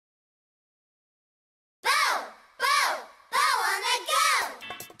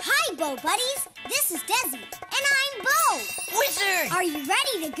Bo Buddies. This is Dezzy, and I'm Bo. Wizard! Are you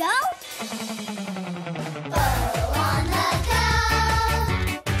ready to go?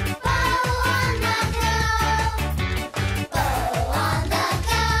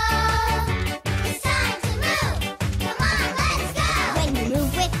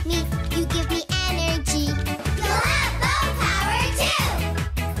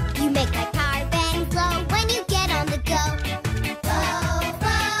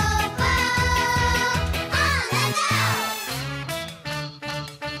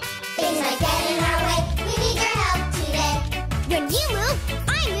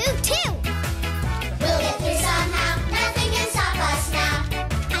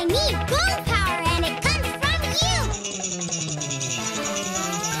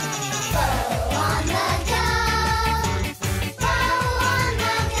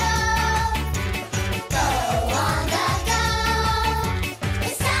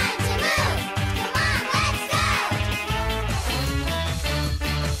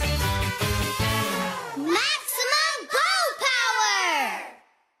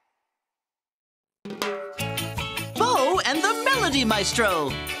 And the Melody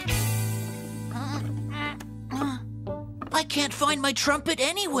Maestro. I can't find my trumpet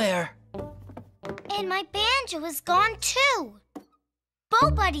anywhere. And my banjo is gone too.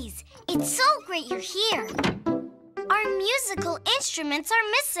 Bo Buddies, it's so great you're here. Our musical instruments are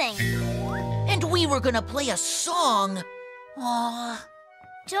missing. And we were gonna play a song. Aww.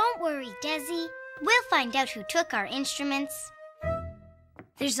 Don't worry, Dezzy. We'll find out who took our instruments.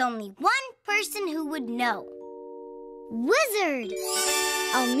 There's only one person who would know. Wizard!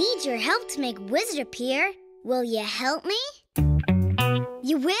 I'll need your help to make Wizard appear. Will you help me?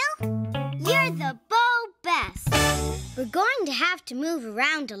 You will? You're the Bo Best. We're going to have to move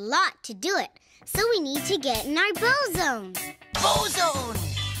around a lot to do it, so we need to get in our Bo Zone. Bo Zone!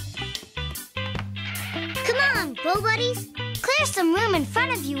 Come on, Bo Buddies. Clear some room in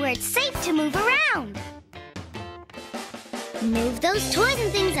front of you where it's safe to move around. Move those toys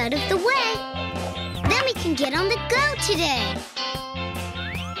and things out of the way. Then we can get on the go today.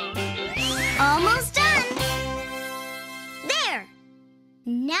 Almost done. There.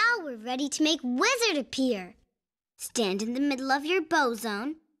 Now we're ready to make Wizard appear. Stand in the middle of your Bo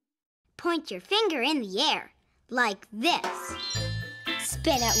Zone. Point your finger in the air, like this.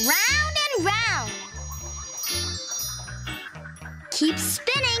 Spin it round and round. Keep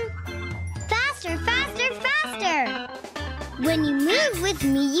spinning. Faster, faster, faster. When you move with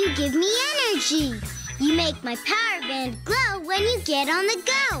me, you give me energy. You make my power band glow when you get on the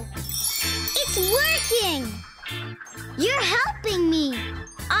go. It's working! You're helping me.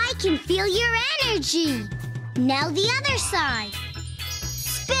 I can feel your energy. Now the other side.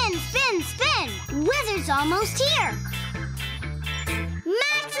 Spin, spin, spin. Wizard's almost here.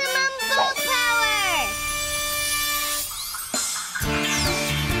 Maximum Bo Power!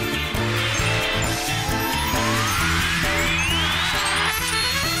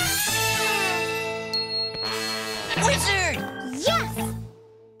 Wizard! Yes!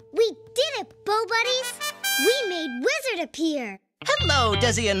 We did it, Bo Buddies! We made Wizard appear! Hello,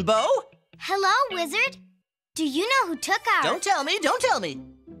 Dezzy and Bo! Hello, Wizard! Do you know who took our... Don't tell me, don't tell me!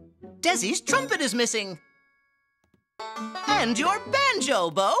 Dezzy's trumpet is missing! And your banjo,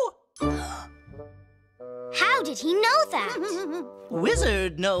 Bo! How did he know that?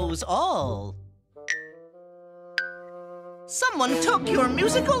 Wizard knows all. Someone took your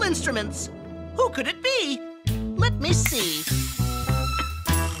musical instruments. Who could it be? Let me see.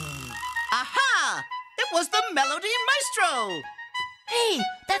 Aha! It was the Melody Maestro! Hey,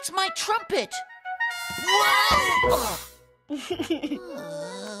 that's my trumpet! Whoa!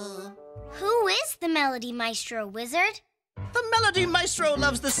 Who is the Melody Maestro, Wizard? The Melody Maestro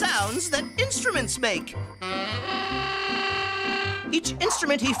loves the sounds that instruments make. Each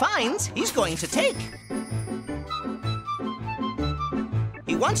instrument he finds, he's going to take.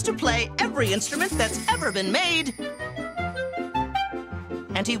 He wants to play every instrument that's ever been made.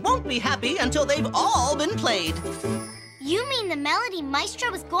 And he won't be happy until they've all been played. You mean the Melody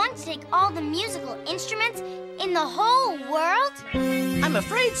Maestro is going to take all the musical instruments in the whole world? I'm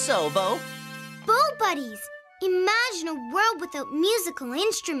afraid so, Bo. Bo Buddies, imagine a world without musical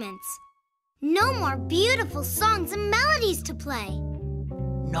instruments. No more beautiful songs and melodies to play.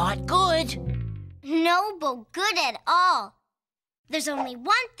 Not good. No, Bo, good at all. There's only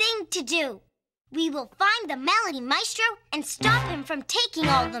one thing to do. We will find the Melody Maestro and stop him from taking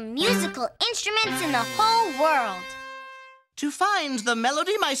all the musical instruments in the whole world. To find the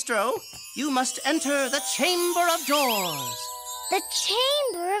Melody Maestro, you must enter the Chamber of Doors. The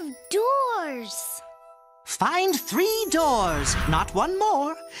Chamber of Doors. find 3 doors, not one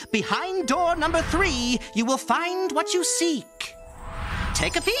more. Behind door number 3, you will find what you seek.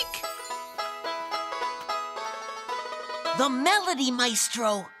 Take a peek. The Melody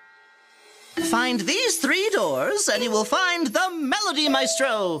Maestro. Find these 3 doors, and you will find the Melody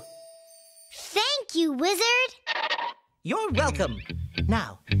Maestro. Thank you, Wizard. You're welcome.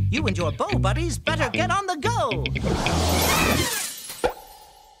 Now, you and your bow buddies better get on the go.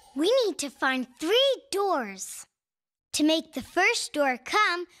 We need to find 3 doors. To make the first door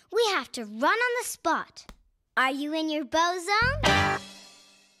come, we have to run on the spot. Are you in your bow zone?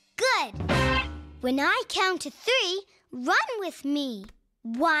 Good. When I count to 3, run with me.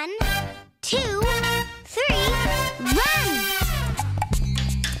 1, 2, 3, run!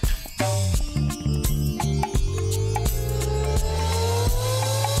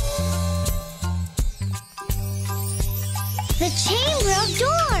 The Chamber of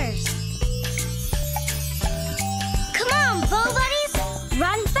Doors! Come on, bow buddies!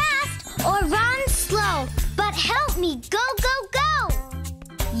 Run fast or run slow, but help me go, go, go!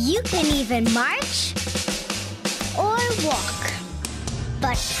 You can even march or walk,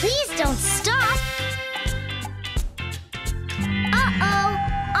 but please don't stop! Uh-oh,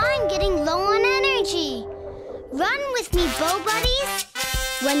 I'm getting low on energy. Run with me, bow buddies!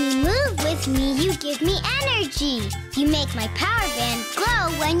 When you move with me, you give me energy. You make my power band glow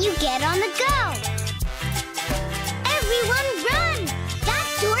when you get on the go. Everyone run! That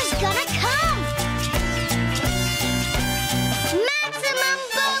door's gonna come! Maximum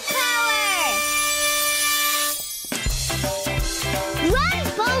bow power! Run,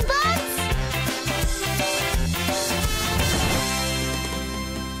 bow bugs!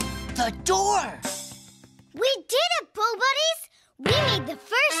 The door. We did it, bow buddies! We made the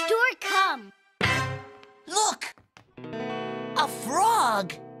first door come. Look! A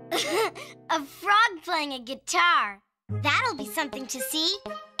frog! A frog playing a guitar. That'll be something to see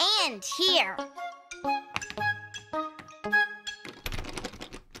and hear.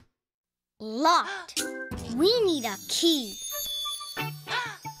 Locked. We need a key.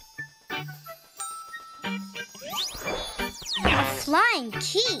 A flying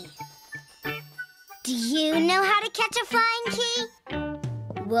key. Do you know how to catch a flying key?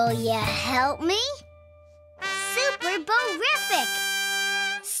 Will you help me? Super Bowrific!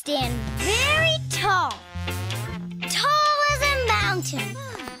 Stand very tall. Tall as a mountain.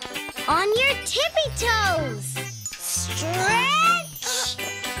 On your tippy toes. Stretch!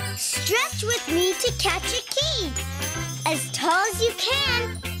 Stretch with me to catch a key. As tall as you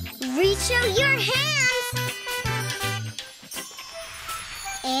can. Reach out your hands.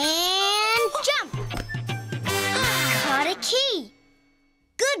 And jump. Caught a key.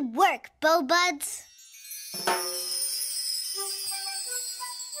 Good work, bow buds.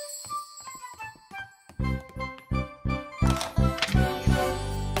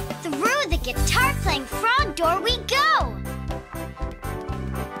 Through the guitar-playing frog door we go.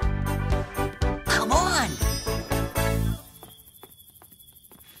 Come on.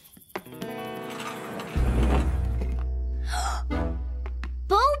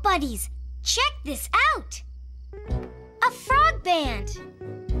 Bow buddies, check this out. A frog band.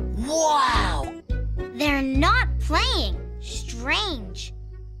 Wow! They're not playing. Strange.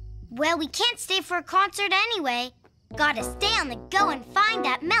 Well, we can't stay for a concert anyway. Gotta stay on the go and find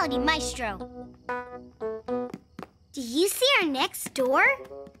that Melody Maestro. Do you see our next door?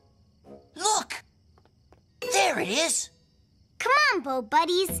 Look! There it is. Come on, bow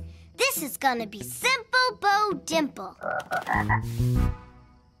buddies. This is gonna be Simple Bow Dimple.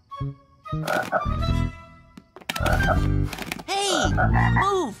 Hey,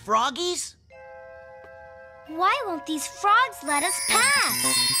 move, froggies. Why won't these frogs let us pass?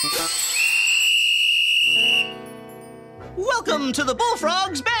 Welcome to the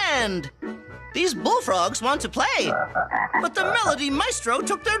Bullfrogs band. These bullfrogs want to play, but the Melody Maestro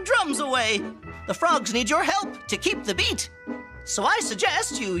took their drums away. The frogs need your help to keep the beat. So I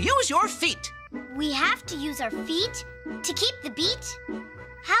suggest you use your feet. We have to use our feet to keep the beat?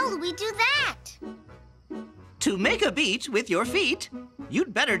 How will we do that? To make a beat with your feet,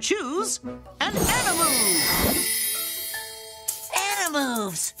 you'd better choose an animal.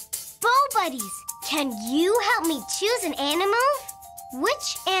 Animals. Bow buddies, can you help me choose an animal?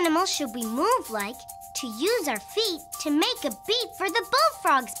 Which animal should we move like to use our feet to make a beat for the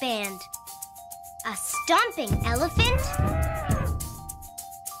Bullfrogs band? A stomping elephant?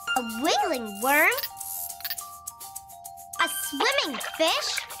 A wiggling worm? A swimming fish?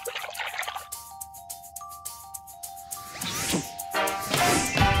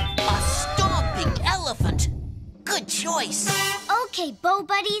 A stomping elephant. Good choice. Okay, bow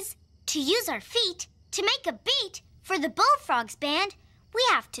buddies, to use our feet, To make a beat for the Bullfrogs band, we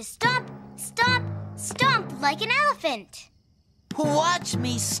have to stomp, stomp, stomp like an elephant. Watch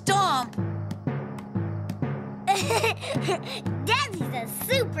me stomp. Dezzy's a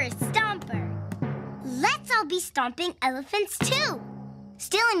super stomper. Let's all be stomping elephants too.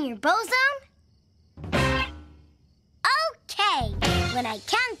 Still in your bow zone? Okay, when I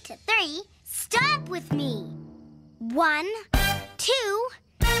count to 3, stomp with me. 1, 2,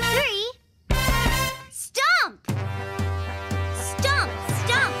 3, stomp! Stomp,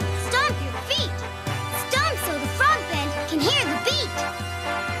 stomp, stomp your feet. Stomp so the frog band can hear the beat.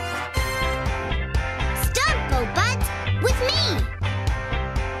 Stomp, Bo Buds, with me.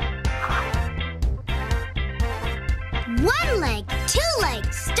 1 leg, 2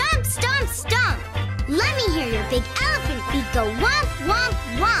 legs, stomp, stomp, stomp. Let me hear your big elephant feet go womp, womp,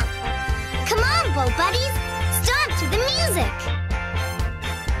 womp. Come on, Bo Buddies, stomp to the music.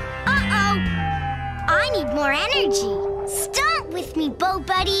 Uh-oh, I need more energy. Stomp with me, Bo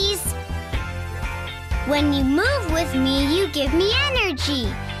Buddies. When you move with me, you give me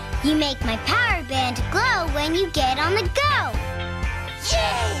energy. You make my power band glow when you get on the go.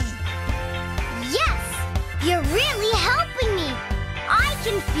 Yay! Yes, you're really helping me. I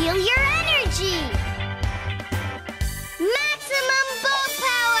can feel your energy. Maximum bow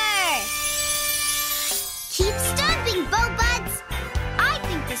power! Keep stomping, Bo Buds. I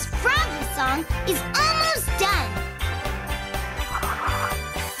think this froggy song is almost done.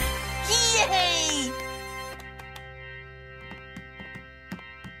 Yay!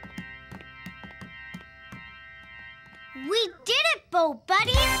 We did it, Bo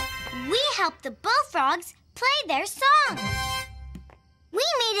Buddies. We helped the Bullfrogs play their song. We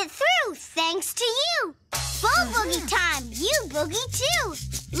made it through thanks to you. Bo Boogie time, you boogie too.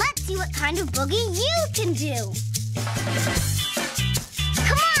 Let's see what kind of boogie you can do.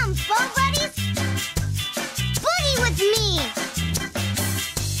 Come on, Bo Buddies. Boogie with me.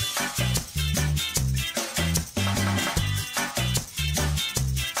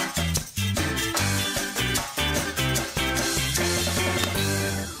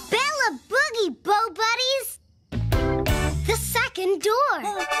 Bella Boogie, Bo Buddies. The second door.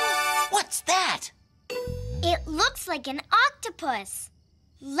 What's that? It looks like an octopus.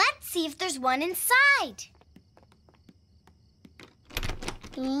 Let's see if there's one inside.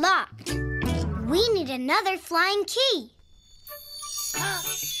 Locked. We need another flying key.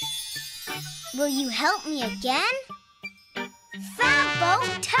 Will you help me again?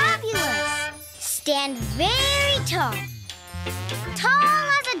 Fab-bo-tabulous. Stand very tall. Tall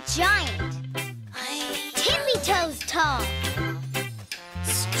as a giant. Tippy-toes tall.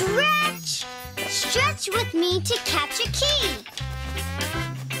 Stretch. Stretch with me to catch a key.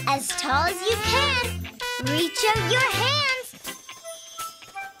 As tall as you can. Reach out your hands.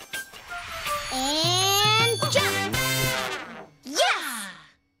 And jump. Yes!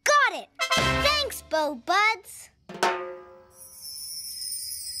 Got it. Thanks, Bo Buds.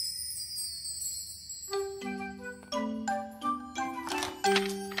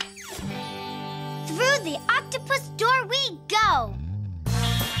 Through the octopus door we go.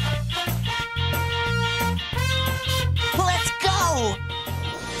 Let's go!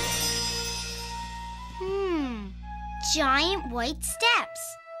 Giant white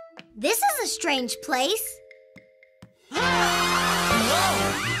steps. This is a strange place. Whoa!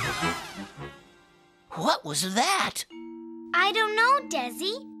 What was that? I don't know,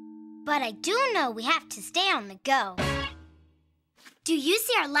 Dezzy. But I do know we have to stay on the go. Do you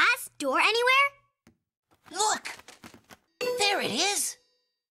see our last door anywhere? Look! There it is!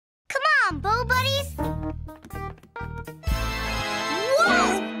 Come on, Bo Buddies.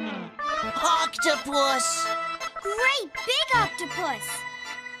 Whoa! Octopus! Great big octopus!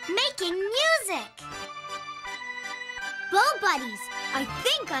 Making music! Bo Buddies, I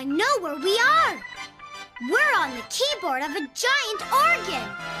think I know where we are. We're on the keyboard of a giant organ.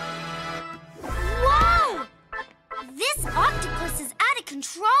 Whoa! This octopus is out of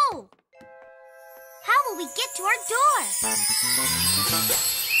control. How will we get to our door?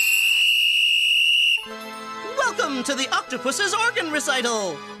 Welcome to the octopus's organ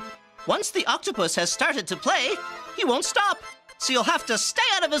recital. Once the octopus has started to play, he won't stop, so you'll have to stay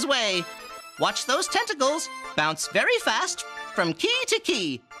out of his way. Watch those tentacles bounce very fast from key to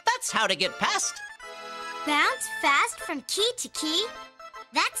key. That's how to get past. Bounce fast from key to key?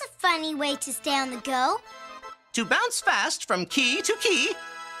 That's a funny way to stay on the go. To bounce fast from key to key,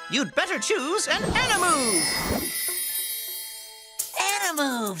 you'd better choose an Animove.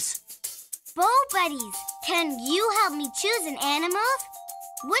 Animoves! Bo Buddies, can you help me choose an Animove?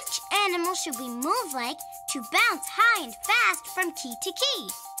 Which animal should we move like to bounce high and fast from key to key?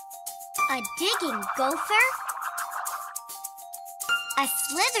 A digging gopher? A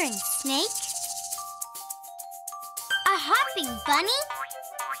slithering snake? A hopping bunny?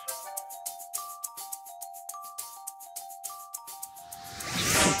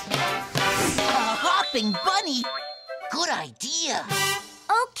 A hopping bunny? Good idea.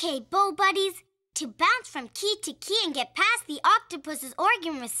 Okay, Bo Buddies. To bounce from key to key and get past the octopus's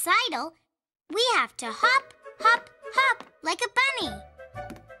organ recital, we have to hop, hop, hop like a bunny.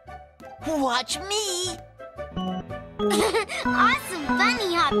 Watch me. Awesome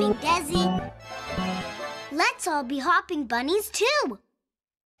bunny hopping, Dezzy. Let's all be hopping bunnies, too.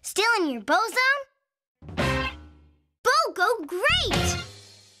 Still in your bow zone? Bo-go, great!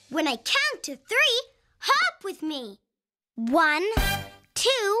 When I count to 3, hop with me. 1,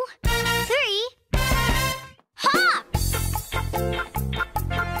 2, 3, hop!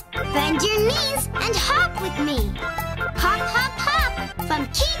 Bend your knees and hop with me. Hop, hop, hop, from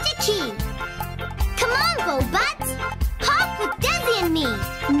key to key. Come on, Bo-Butts. Hop with Dezzy and me.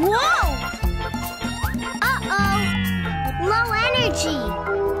 Whoa! Uh-oh. Low energy.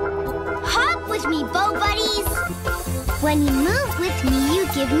 Hop with me, Bo-Buddies. When you move with me, you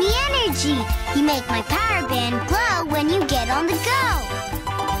give me energy. You make my power band glow when you get on the go.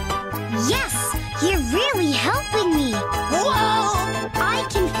 Yes, you're really helping me. Whoa! I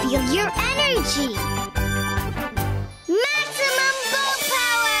can feel your energy. Maximum bow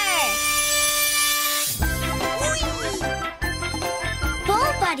power! Bow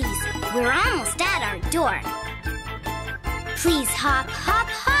Buddies, we're almost at our door. Please hop, hop,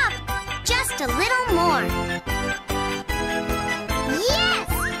 hop, just a little more. Yes!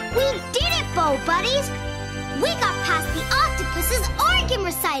 We did it, Bow Buddies! We got past the octopus's organ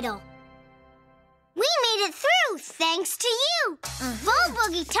recital. We made it through thanks to you. Bow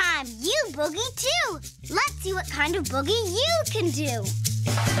Boogie time, you boogie too. Let's see what kind of boogie you can do.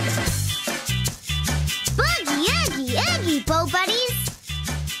 Boogie, oogie, oogie, Bow Buddies.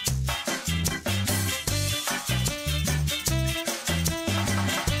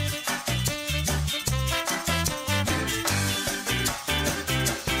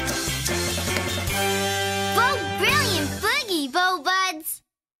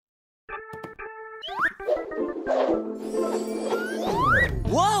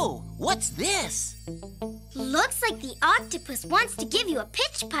 Whoa! What's this? Looks like the octopus wants to give you a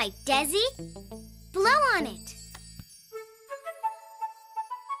pitch pipe, Dezzy. Blow on it.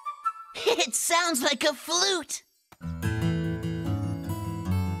 It sounds like a flute.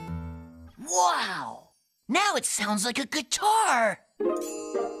 Wow! Now it sounds like a guitar.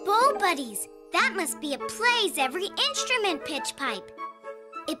 Bow Buddies, that must be a plays every instrument pitch pipe.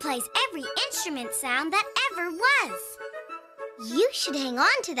 It plays every instrument sound that ever was. You should hang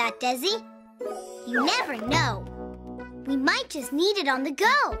on to that, Dezzy. You never know. We might just need it on the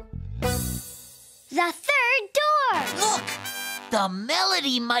go. The third door! Look! The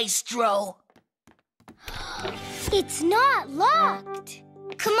Melody Maestro! It's not locked.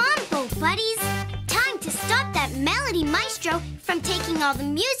 Come on, Bow Buddies. Time to stop that Melody Maestro from taking all the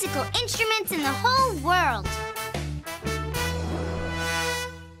musical instruments in the whole world.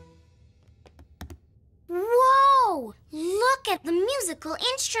 Whoa! Look at the musical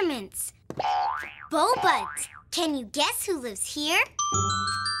instruments. Bow Buds, can you guess who lives here?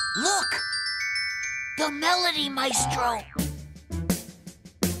 Look! The Melody Maestro!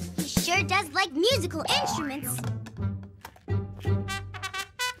 He sure does like musical instruments.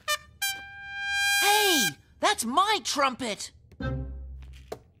 Hey! That's my trumpet! My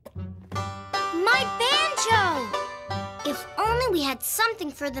banjo! If only we had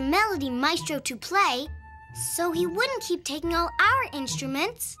something for the Melody Maestro to play, so he wouldn't keep taking all our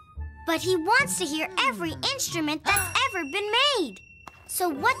instruments. But he wants to hear every instrument that's ever been made. So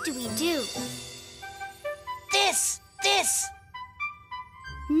what do we do? This!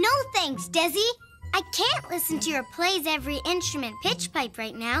 No thanks, Dezzy. I can't listen to your plays every instrument pitch pipe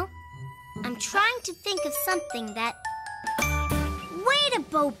right now. I'm trying to think of something that... Wait a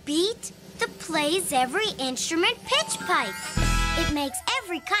Bo Beat! The plays every instrument pitch pipe. It makes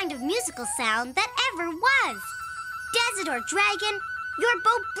every kind of musical sound that ever was. Desert or Dragon, you're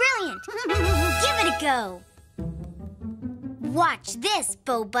both brilliant. Give it a go. Watch this,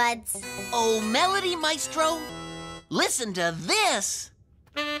 Bow Buds. Oh, Melody Maestro, listen to this.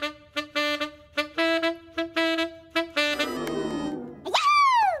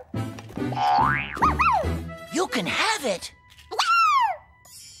 You can have it.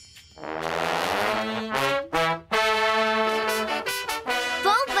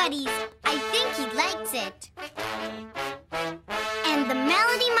 Bow Buddies, I think he likes it. And the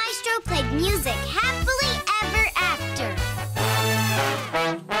Melody Maestro played music happily ever after.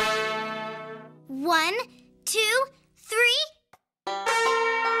 1, 2, 3.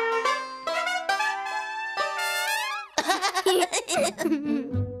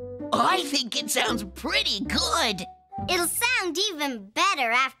 I think it sounds pretty good. It'll sound even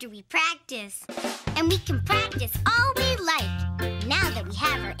better after we practice. And we can practice all we like, now that we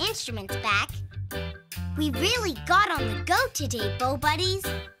have our instruments back. We really got on the go today, Bo Buddies.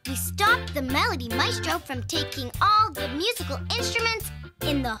 We stopped the Melody Maestro from taking all the musical instruments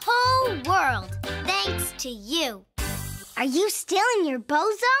in the whole world, thanks to you. Are you still in your bow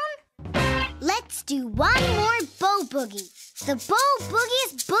zone? Let's do one more bow boogie. The bow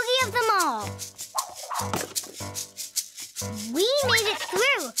boogiest boogie of them all. We made it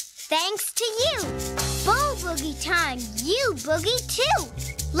through, thanks to you. Bow boogie time, you boogie too.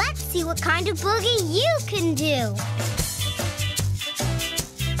 Let's see what kind of boogie you can do.